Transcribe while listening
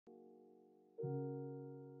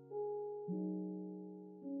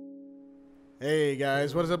Hey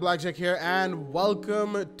guys, what is up, Blackjack here, and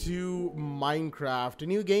welcome to Minecraft. A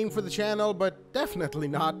new game for the channel, but definitely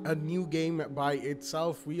not a new game by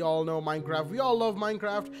itself. We all know Minecraft, we all love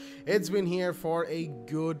Minecraft. It's been here for a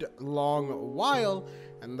good long while,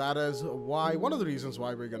 and that is why, one of the reasons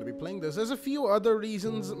why we're going to be playing this. There's a few other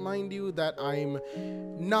reasons, mind you, that I'm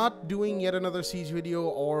not doing yet another Siege video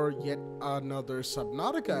or yet another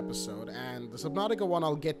Subnautica episode, and the Subnautica one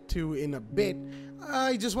I'll get to in a bit.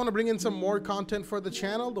 I just want to bring in some more content for the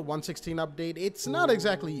channel. The 1.16 update, it's not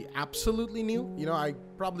exactly absolutely new. You know, I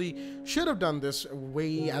probably should have done this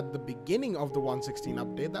way at the beginning of the 1.16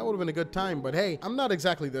 update. That would have been a good time, but hey, I'm not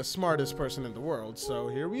exactly the smartest person in the world, so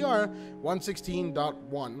here we are,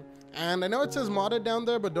 1.16.1. And I know it says modded down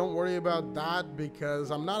there, but don't worry about that because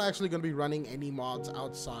I'm not actually going to be running any mods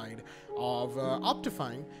outside of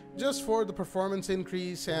Optifine, just for the performance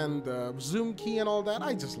increase and the zoom key and all that.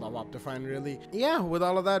 I just love Optifine, really. Yeah, with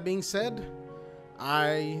all of that being said,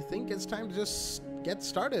 I think it's time to just get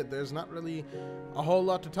started. There's not really a whole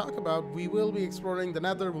lot to talk about. We will be exploring the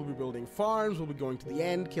Nether, we'll be building farms, we'll be going to the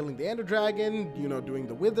end, killing the Ender Dragon, you know, doing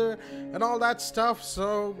the Wither and all that stuff.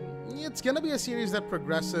 So it's gonna be a series that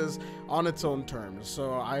progresses on its own terms.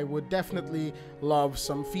 So I would definitely love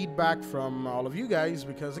some feedback from all of you guys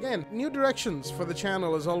because, again, new directions for the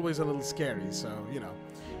channel is always a little scary. So, you know,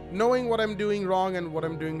 knowing what I'm doing wrong and what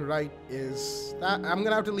I'm doing right is that I'm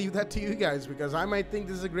gonna have to leave that to you guys, because I might think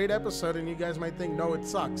this is a great episode and you guys might think, no, it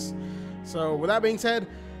sucks. So with that being said,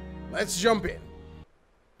 let's jump in.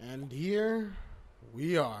 And here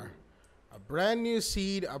we are. A brand new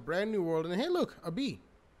seed, a brand new world, and hey look, a bee.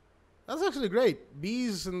 That's actually great.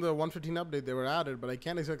 Bees in the 1.15 update, they were added, but I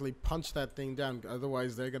can't exactly punch that thing down,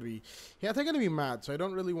 otherwise they're gonna be, yeah, they're gonna be mad. So I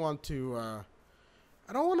don't really want to,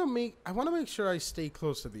 I want to make sure I stay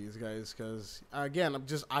close to these guys because, again, I'm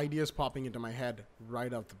just ideas popping into my head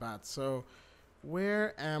right off the bat. So,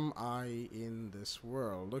 where am I in this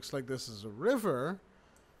world? Looks like this is a river,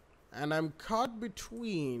 and I'm caught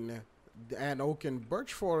between an oak and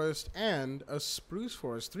birch forest and a spruce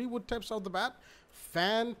forest. 3 wood types off the bat.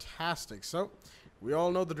 Fantastic. So, we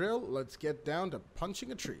all know the drill. Let's get down to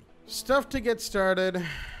punching a tree. Stuff to get started.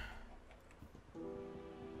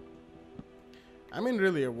 I mean,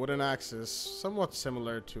 really, a wooden axe is somewhat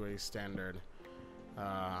similar to a standard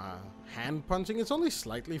hand punching. It's only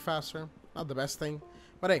slightly faster. Not the best thing.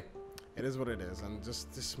 But hey, it is what it is. And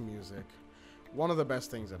just this music. One of the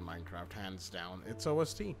best things in Minecraft, hands down. It's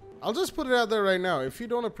OST. I'll just put it out there right now. If you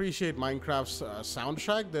don't appreciate Minecraft's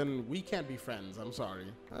soundtrack, then we can't be friends. I'm sorry.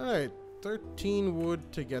 Alright, 13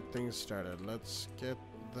 wood to get things started. Let's get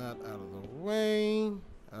that out of the way.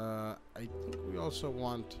 I think we also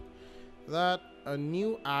want that. A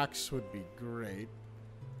new axe would be great.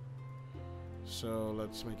 So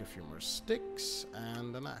let's make a few more sticks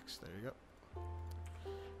and an axe. There you go.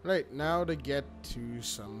 Right, now to get to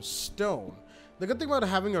some stone. The good thing about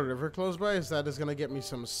having a river close by is that it's going to get me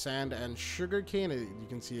some sand and sugar cane. You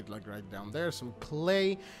can see it like right down there. Some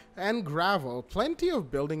clay and gravel. Plenty of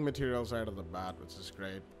building materials out of the bat, which is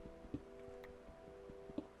great.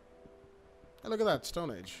 Hey, look at that,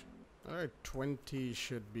 Stone Age. Alright, 20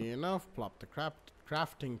 should be enough. Plop the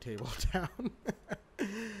crafting table down.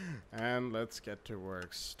 And let's get to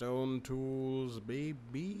work. Stone tools,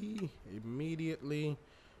 baby. Immediately,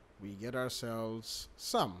 we get ourselves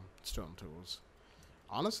some stone tools.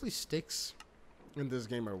 Honestly, sticks in this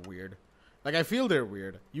game are weird. Like, I feel they're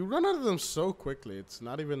weird. You run out of them so quickly. It's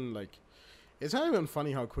not even like... It's not even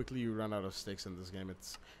funny how quickly you run out of sticks in this game.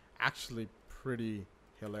 It's actually pretty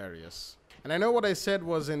hilarious. And I know what I said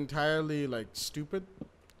was entirely, like, stupid,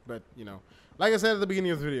 but, you know, like I said at the beginning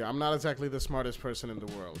of the video, I'm not exactly the smartest person in the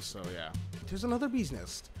world, so yeah. There's another bee's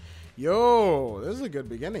nest. Yo, this is a good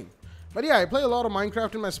beginning. But yeah, I play a lot of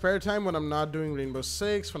Minecraft in my spare time when I'm not doing Rainbow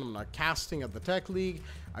Six, when I'm not casting at the Tech League.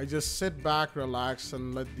 I just sit back, relax,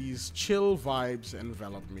 and let these chill vibes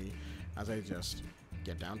envelop me as I just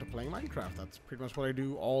get down to playing Minecraft. That's pretty much what I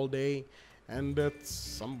do all day, and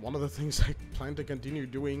it's one of the things I plan to continue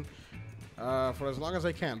doing for as long as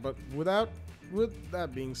I can. But with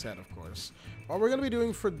that being said, of course, what we're going to be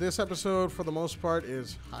doing for this episode for the most part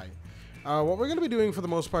is what we're going to be doing for the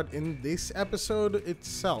most part in this episode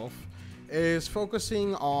itself is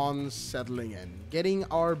focusing on settling in, getting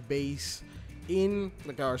our base in,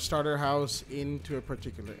 like our starter house, into a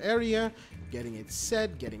particular area, getting it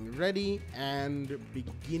set, getting ready, and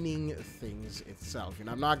beginning things itself. You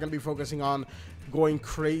know, I'm not going to be focusing on going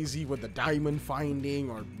crazy with the diamond finding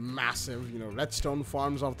or massive, you know, redstone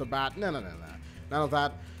farms off the bat. No. None of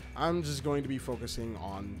that. I'm just going to be focusing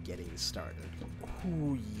on getting started.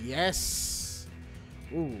 Ooh, yes.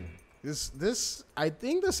 Ooh, I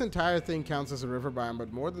think this entire thing counts as a river biome,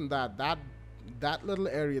 but more than that, that little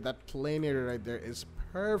area, that plain area right there is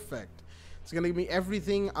perfect. It's gonna give me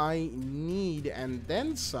everything I need and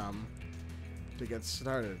then some to get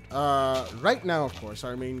started. Right now, of course,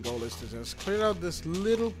 our main goal is to just clear out this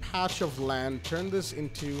little patch of land, turn this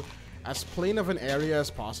into as plain of an area as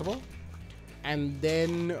possible, and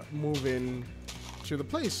then move in to the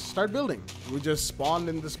place, start building. We just spawned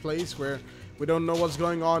in this place where we don't know what's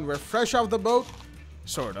going on. We're fresh off the boat,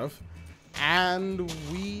 sort of, and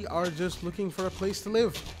we are just looking for a place to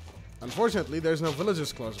live. Unfortunately, there's no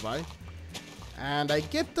villages close by, and I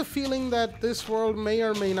get the feeling that this world may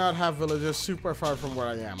or may not have villages super far from where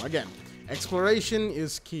I am. Again, exploration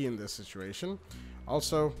is key in this situation.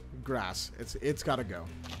 Also, grass. It's gotta go.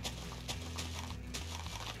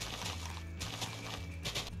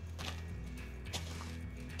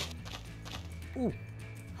 Ooh,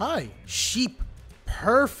 hi, sheep.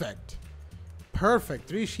 Perfect. Perfect.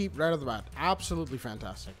 3 sheep right off the bat. Absolutely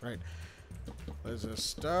fantastic. Right. Let's just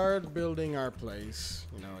start building our place.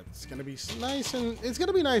 You know, it's gonna be nice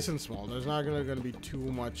and small. There's not gonna be too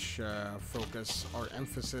much focus or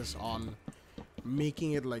emphasis on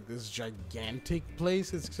making it like this gigantic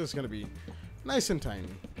place. It's just gonna be nice and tiny.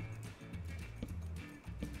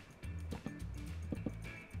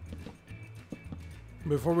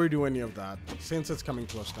 Before we do any of that, since it's coming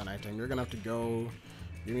close to nighttime, you're gonna have to go.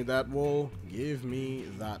 Give me that wool. Give me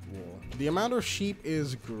that wool. The amount of sheep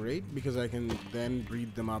is great because I can then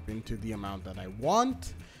breed them up into the amount that I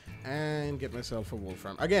want and get myself a wool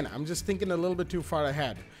farm. Again, I'm just thinking a little bit too far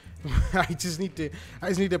ahead. I just need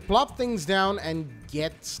to plop things down and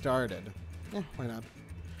get started. Yeah, why not?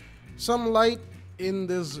 Some light in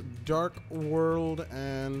this dark world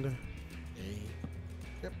and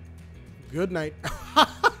yep. Good night.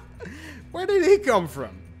 Where did he come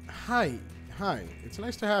from? Hi. It's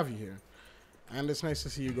nice to have you here. And it's nice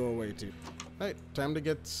to see you go away too. Right, time to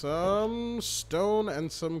get some stone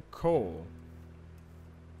and some coal.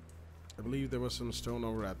 I believe there was some stone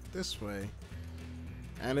over at this way.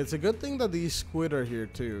 And it's a good thing that these squid are here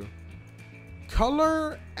too.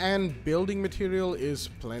 Color and building material is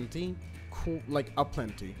plenty. Cool, like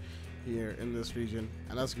aplenty here in this region.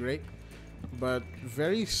 And that's great. But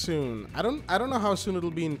very soon, I don't know how soon it'll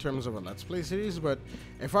be in terms of a Let's Play series, but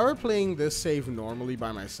if I were playing this save normally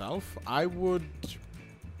by myself, I would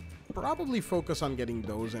probably focus on getting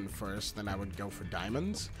those in first, then I would go for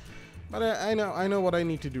diamonds. But I know what I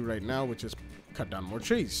need to do right now, which is cut down more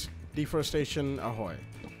trees. Deforestation, ahoy.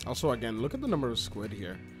 Also, again, look at the number of squid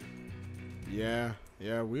here. Yeah,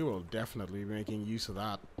 we will definitely be making use of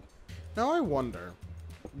that. Now I wonder,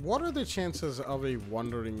 what are the chances of a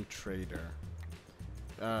wandering trader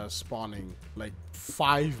spawning like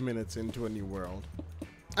 5 minutes into a new world?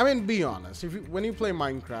 I mean, be honest. When you play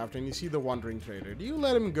Minecraft and you see the wandering trader, do you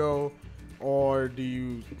let him go, or do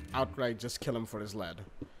you outright just kill him for his lead?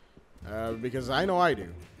 Because I know I do,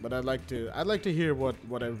 but I'd like to hear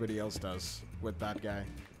what everybody else does with that guy.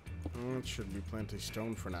 Oh, it should be plenty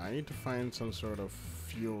stone for now. I need to find some sort of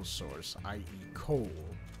fuel source, i.e. coal.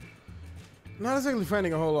 Not exactly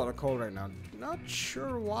finding a whole lot of coal right now. Not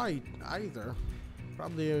sure why either.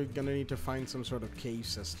 Probably gonna need to find some sort of cave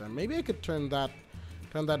system. Maybe I could turn that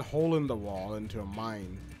hole in the wall into a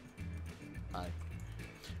mine.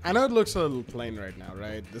 I know it looks a little plain right now,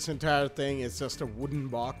 right? This entire thing is just a wooden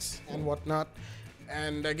box and whatnot.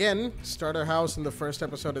 And again, starter house in the first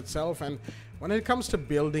episode itself. And when it comes to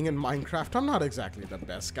building in Minecraft, I'm not exactly the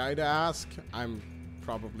best guy to ask. I'm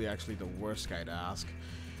probably actually the worst guy to ask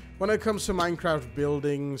when it comes to Minecraft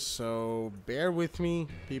building, so bear with me,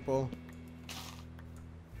 people.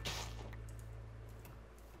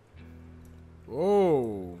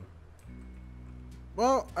 Whoa.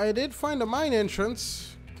 Well, I did find a mine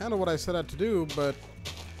entrance. Kind of what I set out to do, but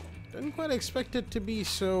didn't quite expect it to be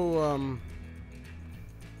so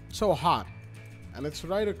hot. And it's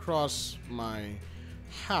right across my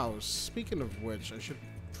house. Speaking of which, I should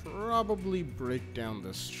probably break down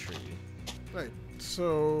this tree. Right.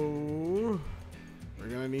 So we're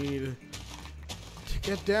gonna need to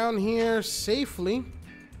get down here safely,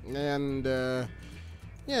 and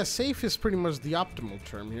yeah, safe is pretty much the optimal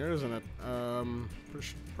term here, isn't it? I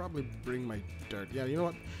should probably bring my dirt. Yeah, you know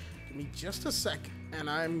what? Give me just a sec, and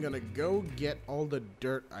I'm gonna go get all the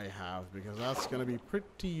dirt I have, because that's gonna be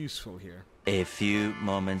pretty useful here. A few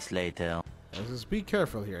moments later. Let's just be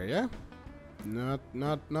careful here, yeah? Not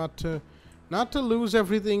to lose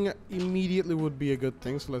everything immediately would be a good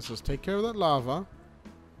thing, so let's just take care of that lava.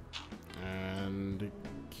 And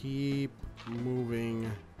keep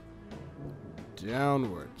moving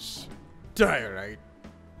downwards. Diorite.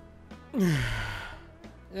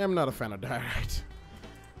 I'm not a fan of diorite.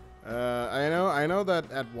 I know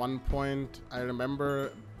that at one point I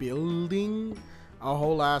remember building a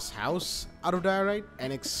whole ass house out of diorite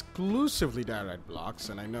and exclusively diorite blocks,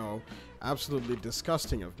 and I know, absolutely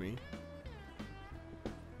disgusting of me.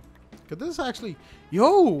 Could this actually...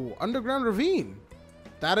 Yo! Underground ravine!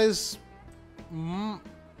 That is...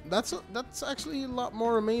 that's actually a lot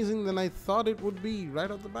more amazing than I thought it would be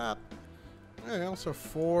right off the bat. And also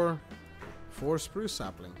four spruce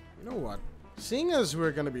sapling. You know what? Seeing as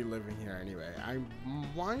we're going to be living here anyway, I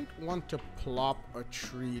might want to plop a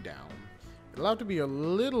tree down. It'll have to be a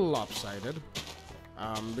little lopsided,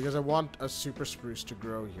 because I want a super spruce to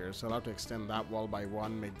grow here. So I'll have to extend that wall by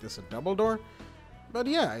one, make this a double door. But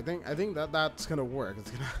yeah, I think that's gonna work.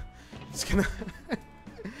 It's gonna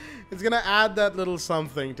it's gonna add that little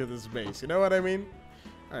something to this base. You know what I mean?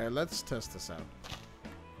 All right, let's test this out.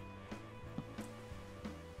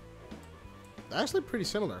 Actually, pretty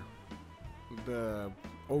similar. The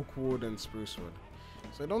oak wood and spruce wood.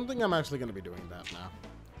 So I don't think I'm actually gonna be doing that now.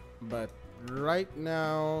 But right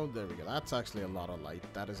now, there we go. That's actually a lot of light.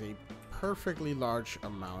 That is a perfectly large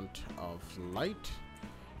amount of light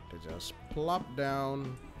to just plop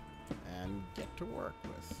down and get to work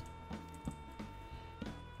with.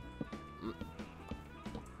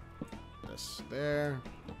 This there.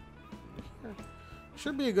 Here.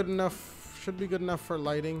 Should be good enough for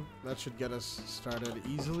lighting. That should get us started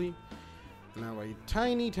easily. Now a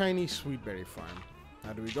tiny sweet berry farm.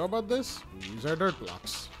 How do we go about this? We use our dirt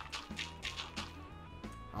blocks.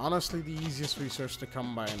 Honestly, the easiest resource to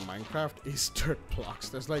come by in Minecraft is dirt blocks.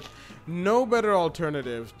 There's like no better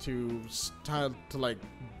alternative to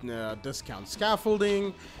discount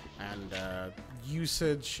scaffolding and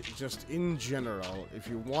usage just in general. If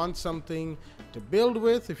you want something to build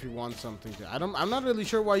with, if you want something to... I'm not really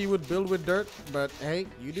sure why you would build with dirt, but hey,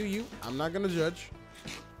 you do you. I'm not gonna judge.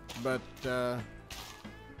 But yeah,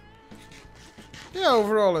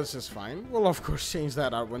 overall it's just fine. We'll of course change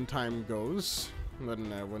that out when time goes.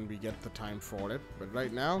 When we get the time for it. But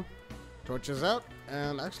right now, torches out.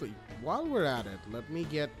 And actually, while we're at it, let me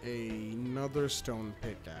get another stone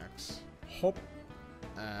pickaxe. Hop.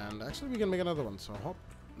 And actually, we can make another one. So hop.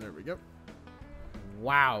 There we go.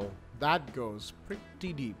 Wow. That goes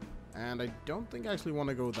pretty deep. And I don't think I actually want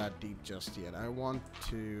to go that deep just yet. I want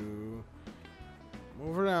to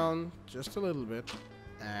move around just a little bit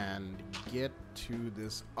and get to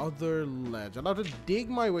this other ledge. I'll have to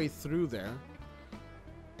dig my way through there.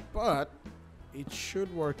 But it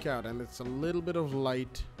should work out, and it's a little bit of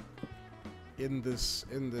light in this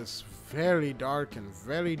very dark and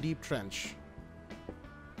very deep trench.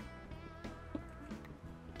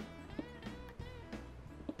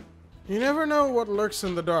 You never know what lurks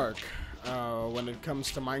in the dark. When it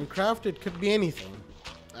comes to Minecraft, it could be anything.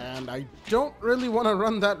 And I don't really want to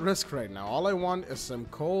run that risk right now. All I want is some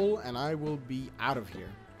coal, and I will be out of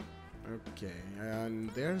here. Okay, and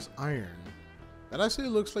there's iron. That actually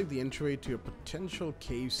looks like the entryway to a potential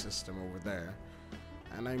cave system over there.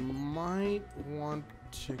 And I might want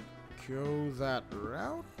to go that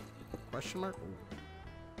route? Question mark?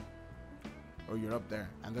 Oh, you're up there.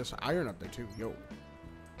 And there's iron up there too. Yo.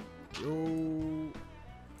 Yo.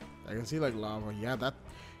 I can see like lava. Yeah, that...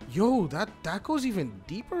 Yo, that goes even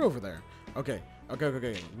deeper over there. Okay.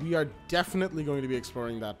 We are definitely going to be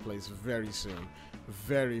exploring that place very soon.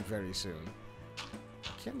 Very soon.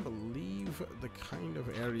 I can't believe the kind of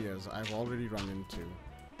areas I've already run into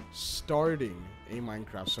starting a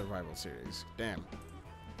Minecraft survival series. Damn.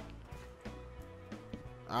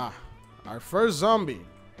 Ah, our first zombie.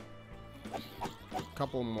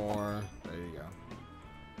 Couple more. There you go.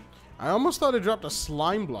 I almost thought it dropped a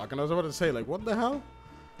slime block, and I was about to say, like, what the hell?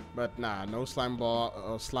 But nah, no slime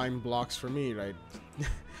blocks for me, right?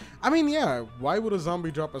 I mean, yeah, why would a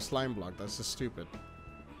zombie drop a slime block? That's just stupid.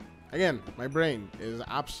 Again, my brain is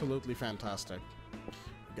absolutely fantastic.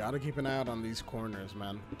 Gotta keep an eye out on these corners,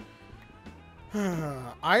 man.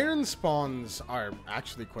 Iron spawns are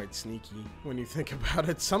actually quite sneaky when you think about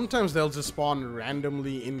it. Sometimes they'll just spawn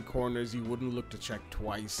randomly in corners you wouldn't look to check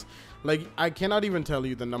twice. Like, I cannot even tell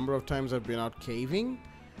you the number of times I've been out caving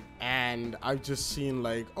and I've just seen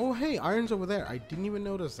like, oh hey, iron's over there. I didn't even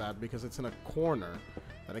notice that because it's in a corner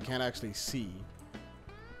that I can't actually see.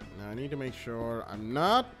 Now I need to make sure I'm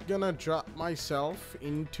not gonna drop myself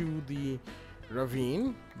into the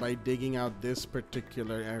ravine by digging out this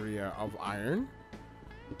particular area of iron.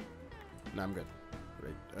 No, I'm good.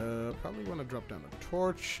 Great. Probably want to drop down a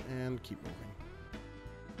torch and keep moving.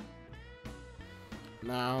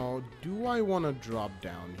 Now, do I want to drop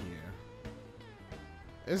down here?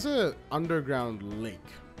 It's an underground lake,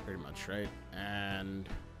 pretty much, right? And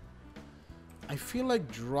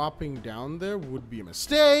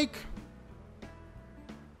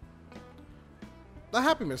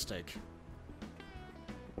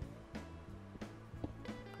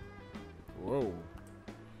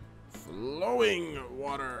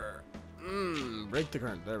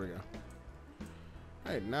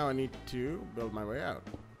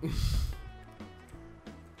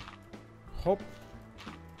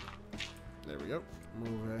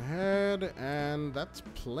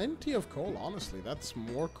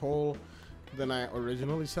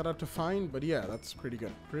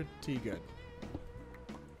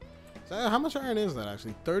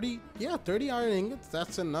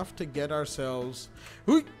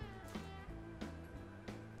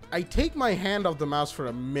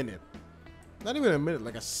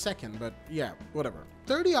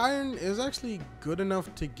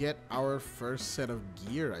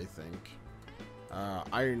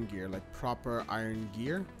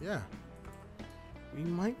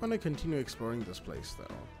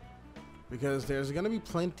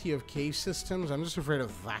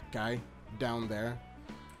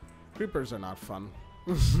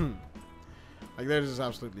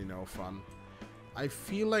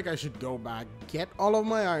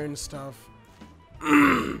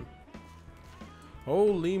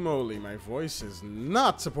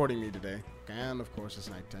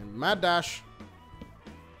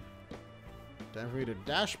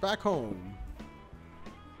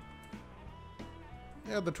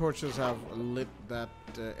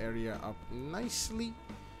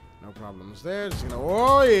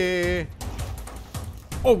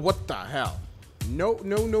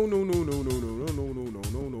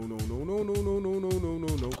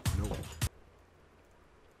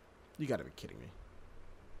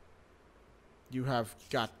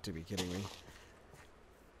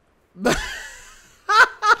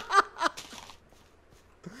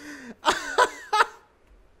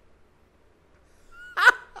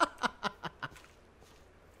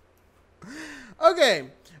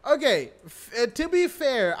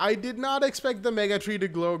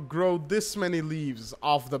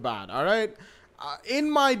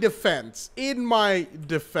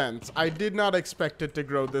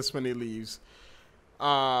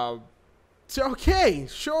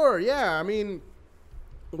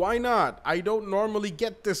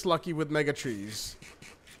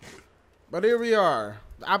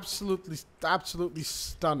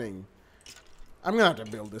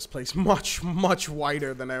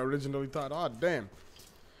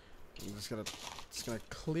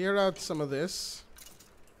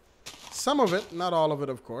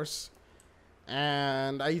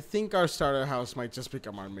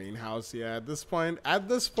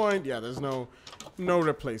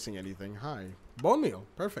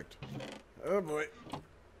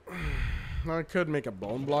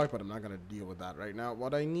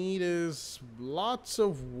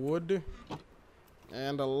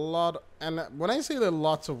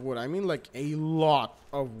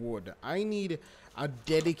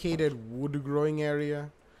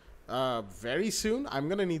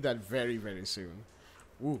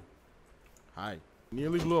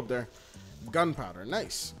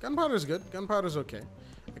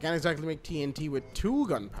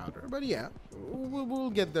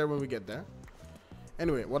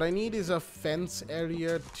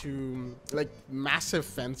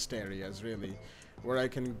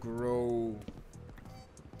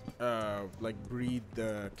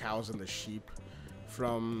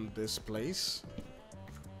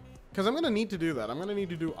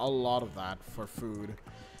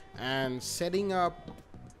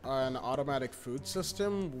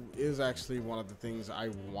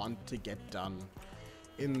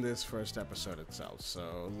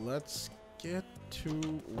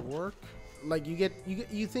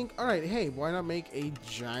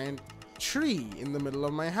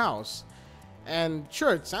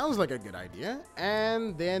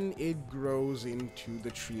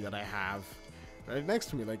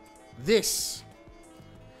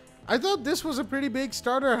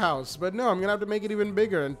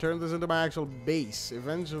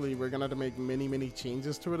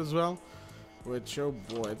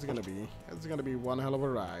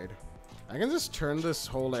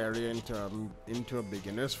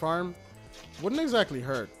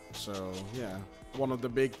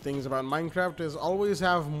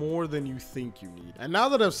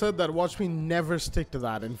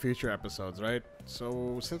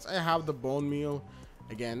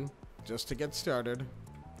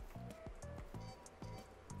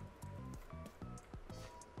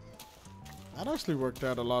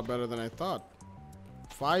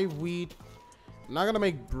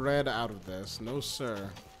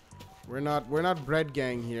We're not bread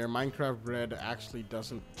gang here. Minecraft bread actually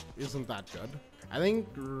isn't that good. I think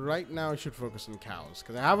right now I should focus on cows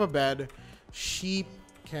because I have a bed. Sheep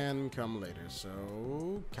can come later.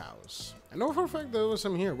 So cows. I know for a fact there was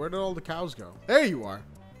some here. Where did all the cows go? There you are.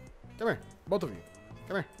 Come here, both of you.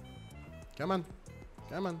 Come here. Come on.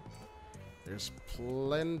 Come on. There's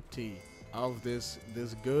plenty of this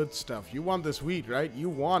good stuff. You want this wheat, right? You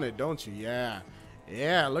want it, don't you? Yeah.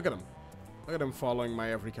 Yeah, look at him. Look at him following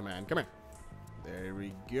my every command. Come here. There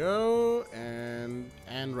we go. And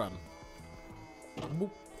run. Boop.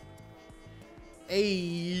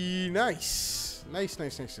 Hey, nice. Nice.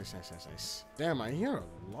 Damn, I hear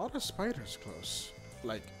a lot of spiders close.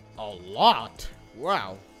 Like, a lot.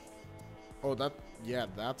 Wow. Oh,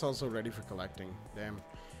 that's also ready for collecting. Damn.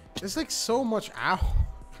 There's like so much. Ow.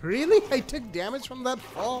 Really? I took damage from that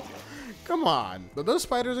fall? Come on. But those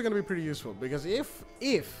spiders are going to be pretty useful because if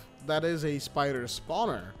that is a spider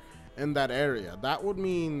spawner in that area, that would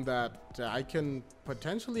mean that I can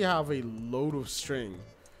potentially have a load of string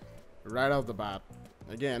right off the bat.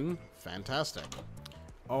 Again, fantastic.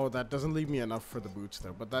 Oh, that doesn't leave me enough for the boots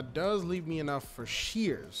though, but that does leave me enough for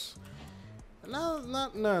shears. No.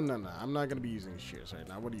 I'm not going to be using shears right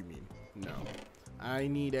now. What do you mean? No. I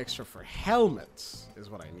need extra for helmets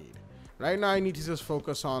is what I need. Right now I need to just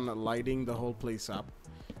focus on lighting the whole place up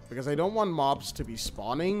because I don't want mobs to be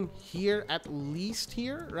spawning here, at least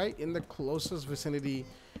here, right? In the closest vicinity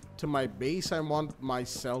to my base. I want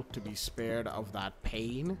myself to be spared of that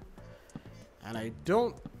pain. And I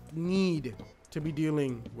don't need to be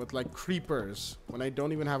dealing with like creepers when I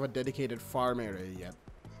don't even have a dedicated farm area yet.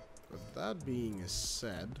 With that being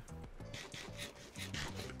said,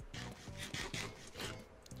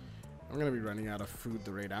 I'm gonna be running out of food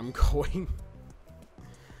the rate I'm going.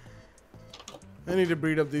 I need to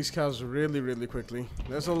breed up these cows really quickly.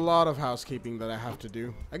 There's a lot of housekeeping that I have to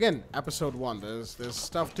do. Again, episode 1. There's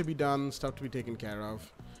stuff to be done, stuff to be taken care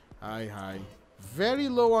of. Hi. Very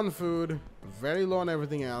low on food, very low on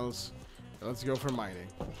everything else. Let's go for mining.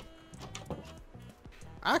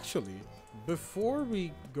 Actually, before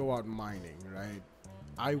we go out mining, right,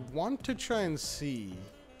 I want to try and see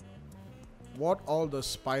what all the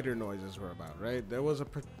spider noises were about, right? There was a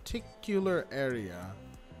particular area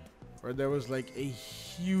where there was like a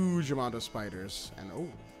huge amount of spiders. And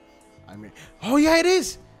oh yeah, it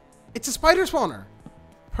is! It's a spider spawner!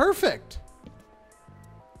 Perfect!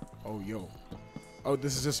 Oh, yo. Oh,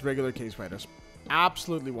 this is just regular cave spiders.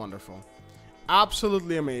 Absolutely wonderful.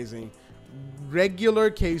 Absolutely amazing. Regular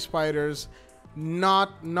cave spiders,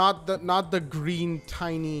 not the green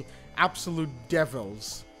tiny absolute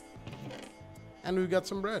devils. And we've got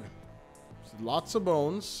some bread. Lots of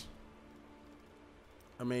bones.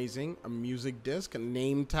 Amazing. A music disc, a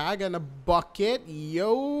name tag, and a bucket.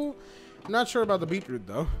 Yo. I'm not sure about the beetroot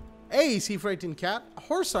though. Hey, sea frightened cat,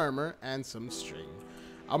 horse armor, and some string.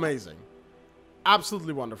 Amazing.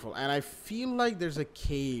 Absolutely wonderful. And I feel like there's a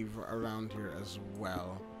cave around here as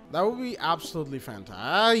well. That would be absolutely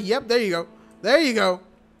fantastic. Yep, there you go. There you go.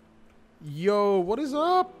 Yo, what is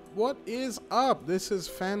up? What is up? This is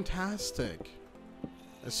fantastic.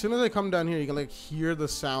 As soon as I come down here, you can like hear the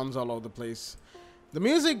sounds all over the place. The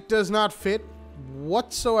music does not fit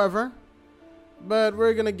whatsoever, but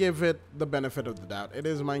we're gonna give it the benefit of the doubt. It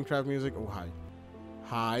is Minecraft music. Oh, hi.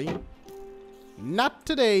 Hi. Not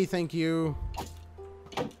today, thank you.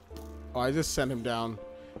 Oh, I just sent him down.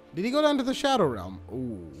 Did he go down to the Shadow Realm?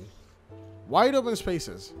 Ooh. Wide open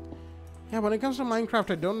spaces. Yeah, when it comes to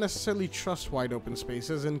Minecraft, I don't necessarily trust wide open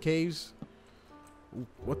spaces in caves. Ooh,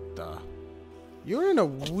 what the? You're in a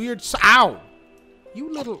weird... Ow!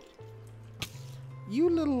 You little...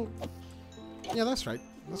 Yeah, that's right.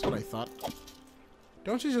 That's what I thought.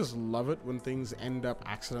 Don't you just love it when things end up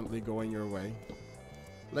accidentally going your way?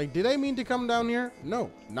 Like, did I mean to come down here? No,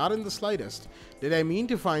 not in the slightest. Did I mean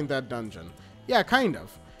to find that dungeon? Yeah, kind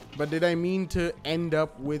of. But did I mean to end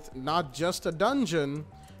up with not just a dungeon,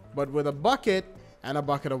 but with a bucket and a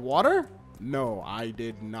bucket of water? No, I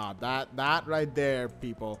did not. That right there,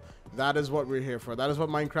 people, that is what we're here for. That is what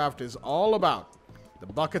Minecraft is all about. The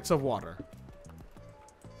buckets of water.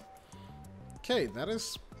 Okay, that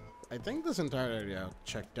is, I think this entire area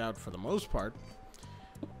checked out for the most part.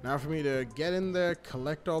 Now for me to get in there,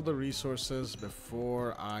 collect all the resources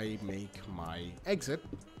before I make my exit.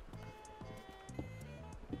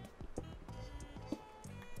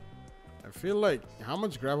 I feel like, how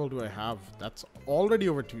much gravel do I have? That's already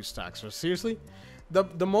over 2 stacks. So seriously,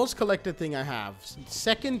 the most collected thing I have,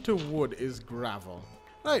 second to wood, is gravel.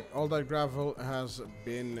 Right, all that gravel has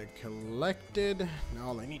been collected. Now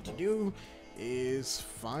all I need to do is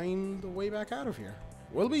find the way back out of here.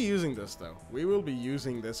 We'll be using this though. We will be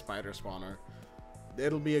using this spider spawner.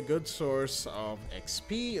 It'll be a good source of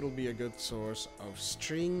XP. It'll be a good source of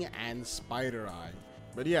string and spider eye.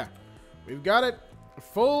 But yeah, we've got it.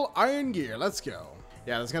 Full iron gear. Let's go.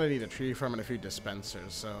 Yeah, that's gonna need a tree farm and a few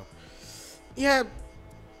dispensers. So yeah,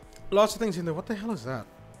 lots of things in there. What the hell is that?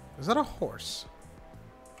 Is that a horse?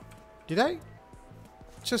 Did I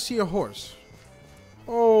just see a horse?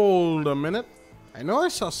 Hold a minute. I know I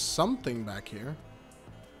saw something back here.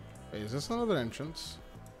 Wait, is this another entrance?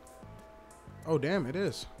 Oh, damn, it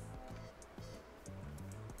is.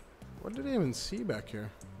 What did I even see back here?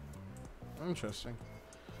 Interesting.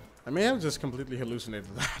 I may have just completely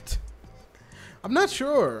hallucinated that. I'm not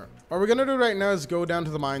sure. What we're gonna do right now is go down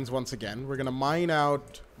to the mines once again. We're gonna mine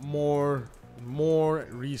out more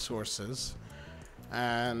resources.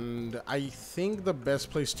 And I think the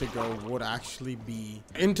best place to go would actually be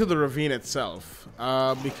into the ravine itself.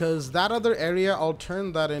 Because that other area, I'll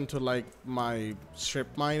turn that into like my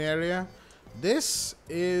strip mine area. This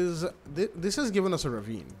has given us a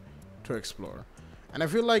ravine to explore. And I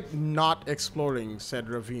feel like not exploring said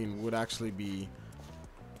ravine would actually be,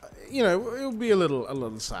 you know, it would be a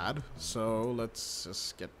little sad. So let's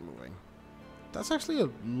just get moving. That's actually a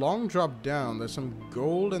long drop down. There's some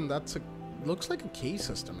gold, and that's looks like a K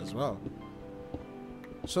system as well.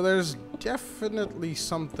 So there's definitely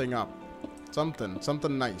something up.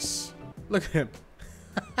 Something nice. Look at him.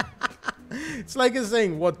 It's like it's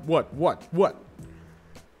saying, what? What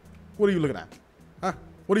are you looking at? Huh?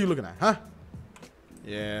 What are you looking at? Huh?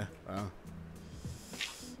 Yeah, well.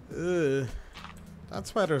 That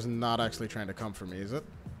spider's not actually trying to come for me, is it?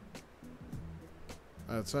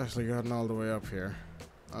 It's actually gotten all the way up here.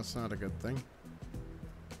 That's not a good thing.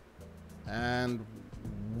 And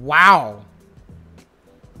wow.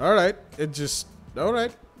 Alright,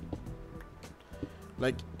 alright.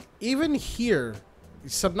 Like, even here,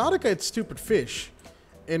 Subnautica, it's stupid fish.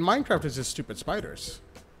 In Minecraft, it's just stupid spiders.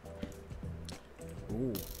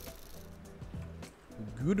 Ooh.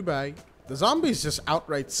 Goodbye. The zombies just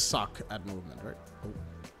outright suck at movement, right? Oh.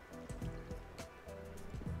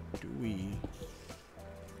 Do we?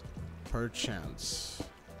 Perchance.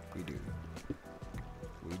 We do.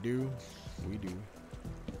 We do. We do.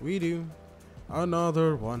 We do.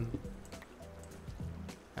 Another one.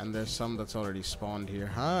 And there's some that's already spawned here.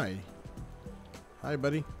 Hi. Hi,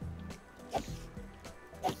 buddy.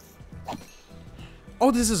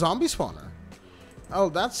 Oh, this is a zombie spawner. Oh,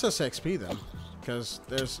 that's just XP then. Because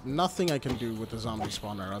there's nothing I can do with the zombie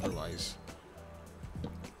spawner otherwise.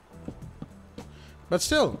 But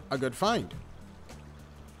still, a good find.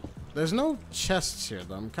 There's no chests here,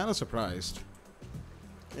 though. I'm kind of surprised.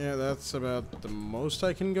 Yeah, that's about the most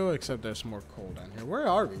I can go, except there's more coal down here. Where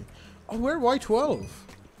are we? Oh, we're Y12.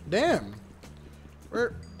 Damn.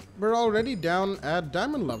 We're already down at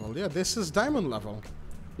diamond level. Yeah, this is diamond level.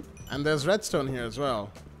 And there's redstone here as well.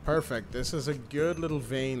 Perfect. This is a good little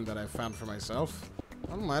vein that I found for myself.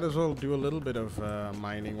 I might as well do a little bit of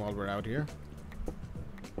mining while we're out here.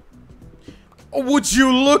 Oh, would you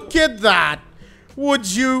look at that? Would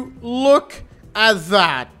you look at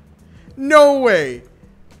that? No way.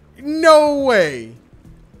 No way.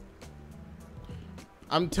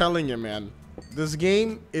 I'm telling you, man. This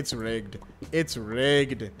game, it's rigged. It's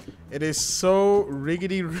rigged. It is so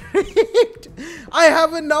riggedy rigged. I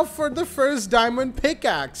have enough for the first diamond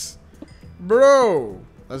pickaxe. Bro.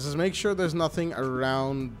 Let's just make sure there's nothing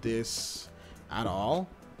around this at all.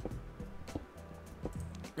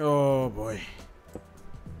 Oh, boy.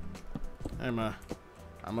 I'm a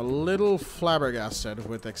little flabbergasted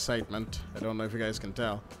with excitement. I don't know if you guys can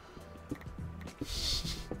tell.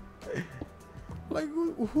 Like,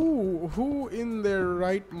 who in their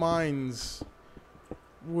right minds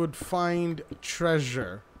would find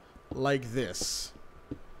treasure like this?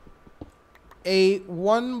 A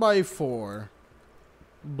 1x4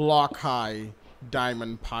 block high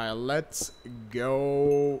diamond pile. Let's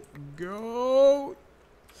go. Go.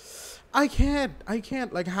 I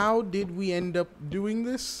can't. Like, how did we end up doing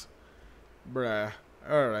this? Bruh.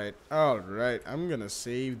 Alright. I'm gonna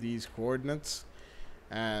save these coordinates.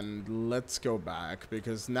 And let's go back,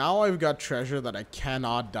 because now I've got treasure that I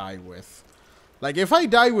cannot die with. Like, if I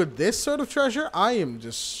die with this sort of treasure, I am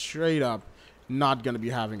just straight up not going to be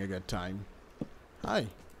having a good time. Hi.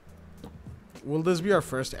 Will this be our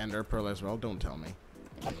first ender pearl as well? Don't tell me.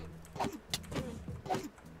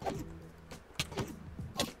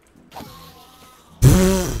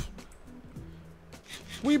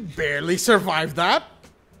 We barely survived that.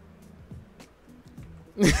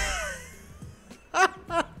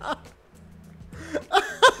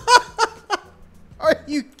 Are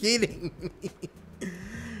you kidding me?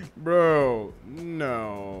 Bro,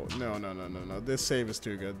 no. This save is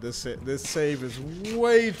too good. This save is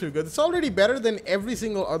way too good. It's already better than every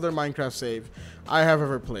single other Minecraft save I have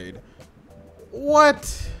ever played.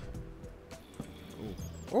 What?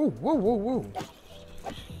 Oh, whoa.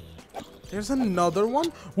 There's another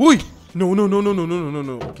one? Wait! No.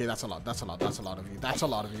 Okay, that's a lot. That's a lot of you. That's a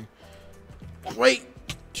lot of you. Wait!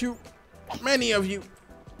 Too many of you.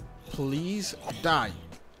 Please die.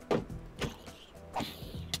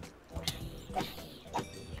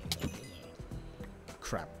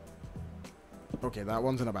 Crap. Okay, that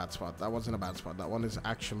one's in a bad spot. That one is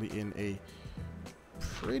actually in a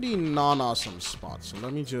pretty non-awesome spot. So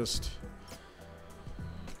let me just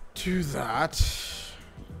do that.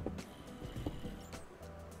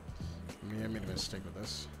 I made a mistake with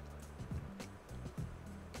this.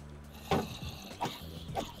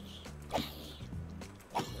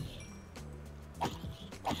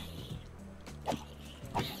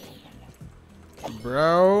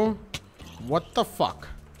 Bro, what the fuck?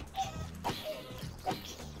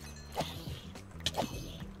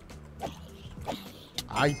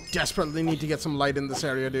 I desperately need to get some light in this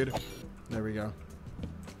area, dude. There we go.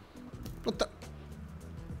 What the?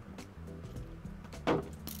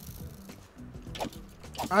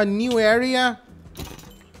 A new area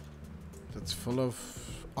that's full of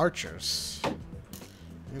archers.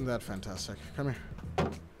 Isn't that fantastic? Come here.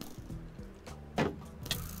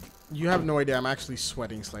 You have no idea, I'm actually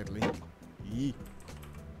sweating slightly. Yee.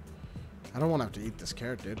 I don't want to have to eat this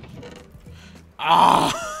carrot, dude.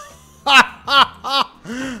 Ah!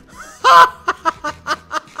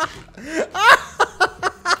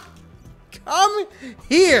 Come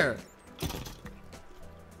here!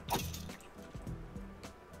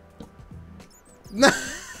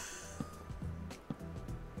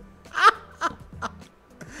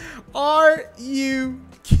 Are you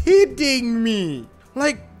kidding me?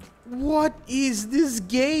 Like, what is this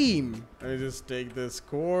game? Let me just take this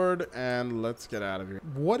cord and let's get out of here.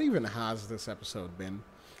 What even has this episode been?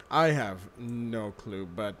 I have no clue,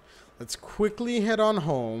 but let's quickly head on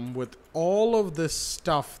home with all of this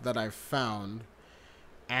stuff that I've found.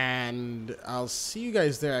 And I'll see you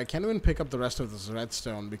guys there. I can't even pick up the rest of this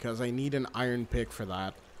redstone because I need an iron pick for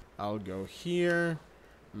that. I'll go here,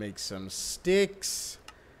 make some sticks.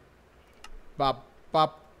 Bop,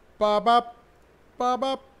 bop, bop, bop, bop,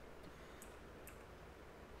 bop.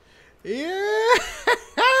 Yeah.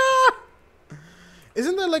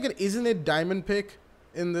 Isn't there like an isn't it diamond pick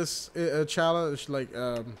in this challenge like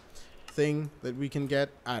thing that we can get?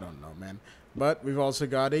 I don't know, man. But we've also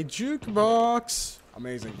got a jukebox.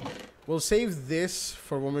 Amazing. We'll save this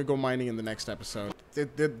for when we go mining in the next episode.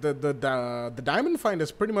 The diamond find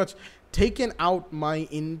has pretty much taken out my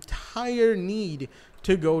entire need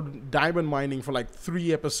to go diamond mining for like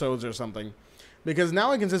 3 episodes or something. Because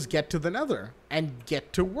now I can just get to the nether and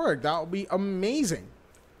get to work. That would be amazing.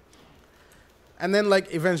 And then,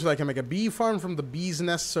 like, eventually I can make a bee farm from the bees'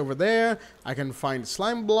 nests over there. I can find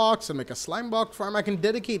slime blocks and make a slime block farm. I can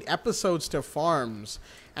dedicate episodes to farms.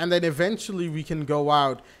 And then eventually we can go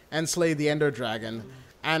out and slay the Ender Dragon.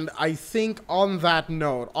 And I think on that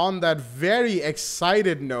note, on that very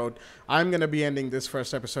excited note, I'm going to be ending this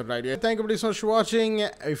first episode right here. Thank everybody so much for watching.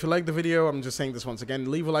 If you like the video, I'm just saying this once again,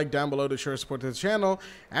 leave a like down below to show support to the channel.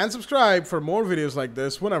 And subscribe for more videos like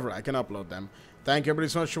this whenever I can upload them. Thank you everybody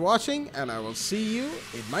so much for watching, and I will see you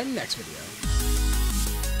in my next video.